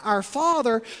 9, our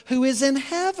Father who is in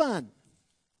heaven.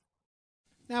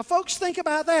 Now, folks, think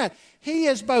about that. He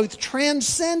is both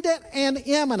transcendent and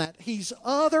immanent. He's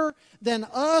other than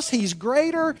us. He's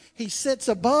greater. He sits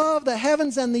above the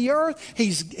heavens and the earth.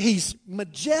 He's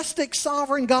majestic,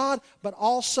 sovereign God, but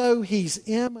also He's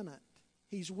immanent.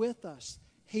 He's with us.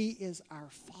 He is our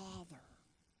Father.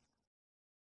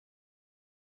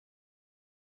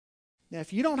 Now,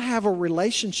 if you don't have a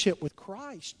relationship with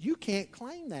Christ, you can't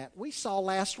claim that. We saw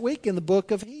last week in the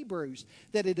book of Hebrews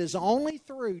that it is only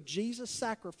through Jesus'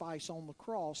 sacrifice on the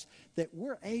cross that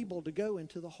we're able to go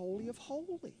into the Holy of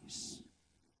Holies.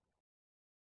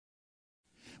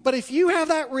 But if you have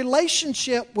that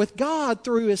relationship with God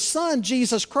through His Son,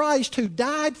 Jesus Christ, who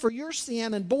died for your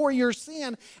sin and bore your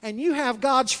sin, and you have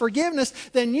God's forgiveness,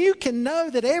 then you can know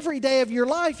that every day of your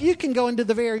life you can go into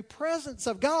the very presence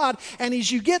of God. And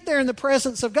as you get there in the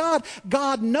presence of God,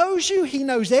 God knows you, He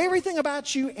knows everything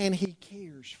about you, and He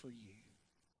cares for you.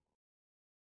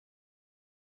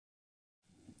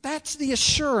 That's the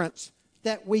assurance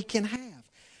that we can have.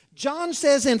 John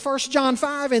says in 1 John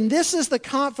 5, and this is the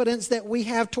confidence that we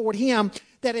have toward Him,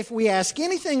 that if we ask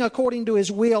anything according to His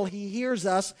will, He hears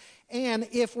us. And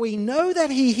if we know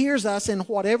that He hears us in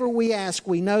whatever we ask,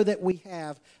 we know that we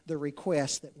have the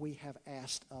request that we have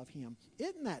asked of Him.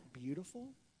 Isn't that beautiful?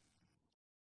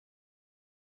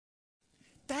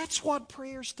 That's what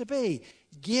prayer's to be.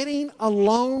 Getting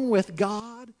alone with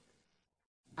God.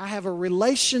 I have a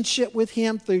relationship with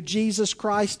Him through Jesus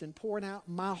Christ and pouring out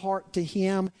my heart to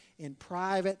Him in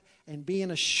private and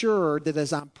being assured that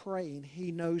as I'm praying,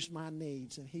 He knows my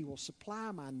needs and He will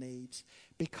supply my needs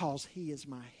because He is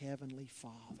my Heavenly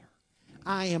Father.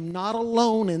 I am not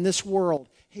alone in this world.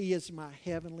 He is my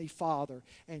heavenly Father.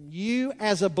 And you,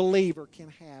 as a believer, can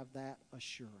have that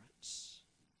assurance.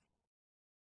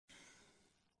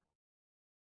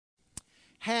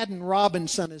 Haddon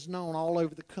Robinson is known all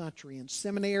over the country in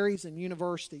seminaries and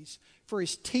universities for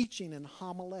his teaching in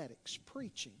homiletics,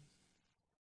 preaching.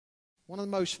 One of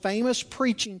the most famous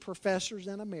preaching professors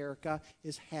in America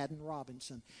is Haddon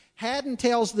Robinson. Haddon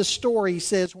tells the story, he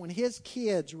says, when his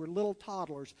kids were little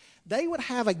toddlers, they would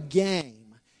have a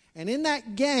game. And in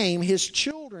that game, his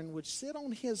children would sit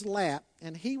on his lap,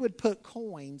 and he would put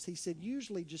coins, he said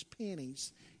usually just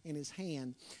pennies, in his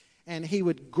hand. And he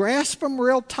would grasp them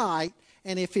real tight,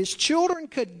 and if his children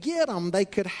could get them, they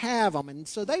could have them. And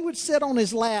so they would sit on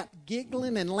his lap,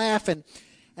 giggling and laughing.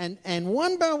 And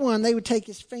one by one, they would take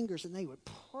his fingers and they would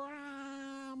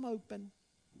pry them open,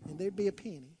 and there'd be a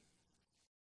penny.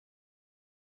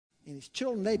 And his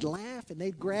children, they'd laugh and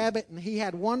they'd grab it. And he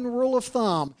had one rule of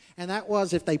thumb, and that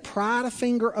was if they pried a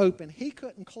finger open, he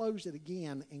couldn't close it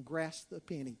again and grasp the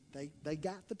penny. They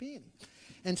got the penny.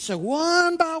 And so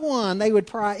one by one, they would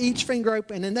pry each finger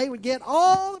open, and they would get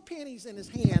all the pennies in his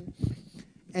hand.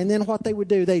 And then what they would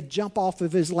do, they'd jump off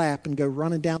of his lap and go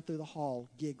running down through the hall,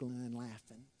 giggling and laughing.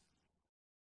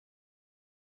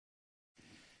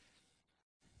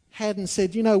 Haddon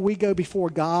said, we go before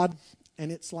God,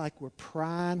 and it's like we're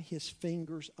prying his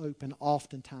fingers open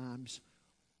oftentimes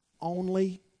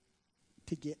only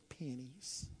to get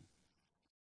pennies.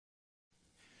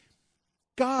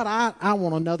 God, I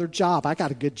want another job. I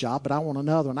got a good job, but I want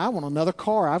another one. I want another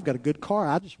car. I've got a good car.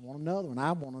 I just want another one.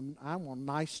 I want a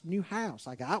nice new house.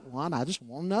 I got one. I just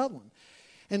want another one.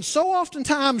 And so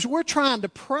oftentimes we're trying to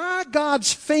pry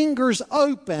God's fingers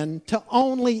open to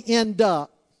only end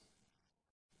up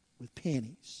with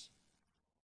pennies.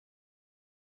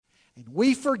 And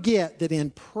we forget that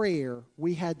in prayer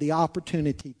we had the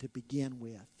opportunity to begin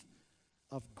with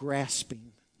of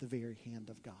grasping the very hand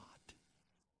of God.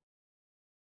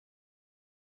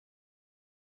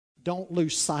 Don't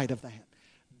lose sight of that.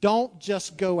 Don't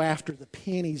just go after the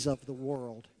pennies of the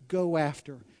world. Go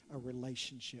after a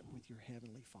relationship with your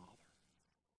Heavenly Father.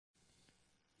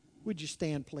 Would you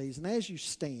stand, please? And as you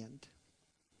stand,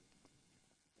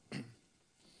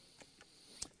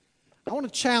 I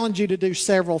want to challenge you to do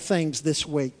several things this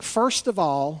week. First of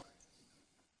all,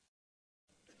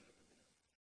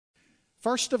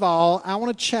 I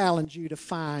want to challenge you to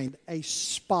find a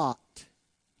spot,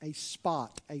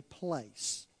 a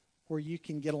place where you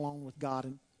can get along with God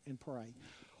and pray.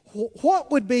 What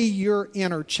would be your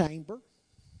inner chamber?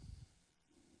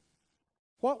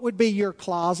 What would be your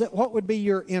closet? What would be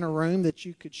your inner room that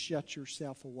you could shut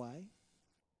yourself away?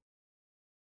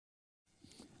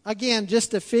 Again,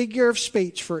 just a figure of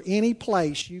speech for any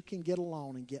place you can get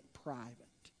alone and get private.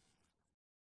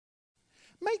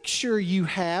 Make sure you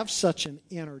have such an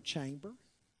inner chamber.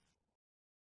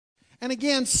 And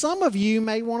again, some of you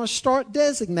may want to start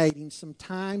designating some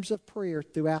times of prayer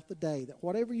throughout the day, that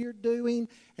whatever you're doing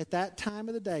at that time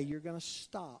of the day, you're going to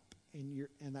stop, and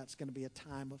that's going to be a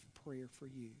time of prayer for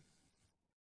you.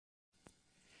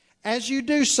 As you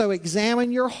do so,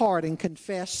 examine your heart and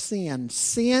confess sin.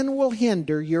 Sin will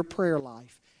hinder your prayer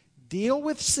life. Deal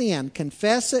with sin,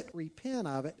 confess it, repent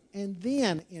of it, and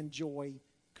then enjoy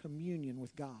communion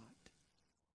with God.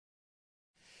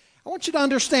 I want you to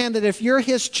understand that if you're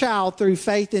His child through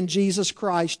faith in Jesus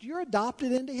Christ, you're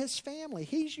adopted into His family.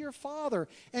 He's your Father,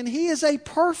 and He is a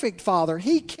perfect Father.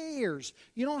 He cares.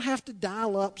 You don't have to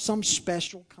dial up some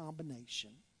special combination.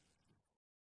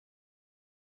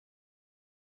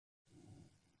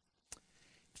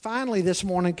 Finally, this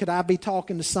morning, could I be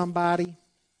talking to somebody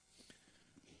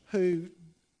who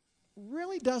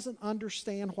really doesn't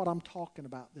understand what I'm talking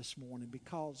about this morning,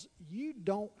 because you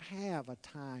don't have a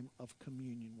time of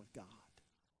communion with God.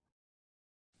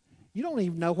 You don't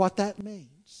even know what that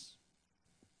means,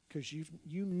 because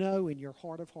you know in your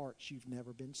heart of hearts you've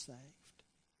never been saved.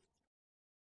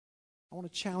 I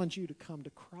want to challenge you to come to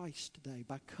Christ today.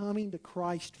 By coming to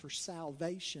Christ for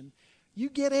salvation, you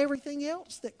get everything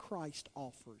else that Christ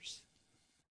offers.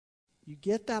 You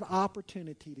get that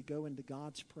opportunity to go into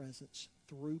God's presence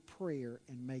through prayer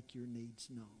and make your needs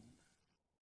known.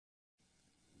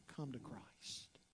 Come to Christ.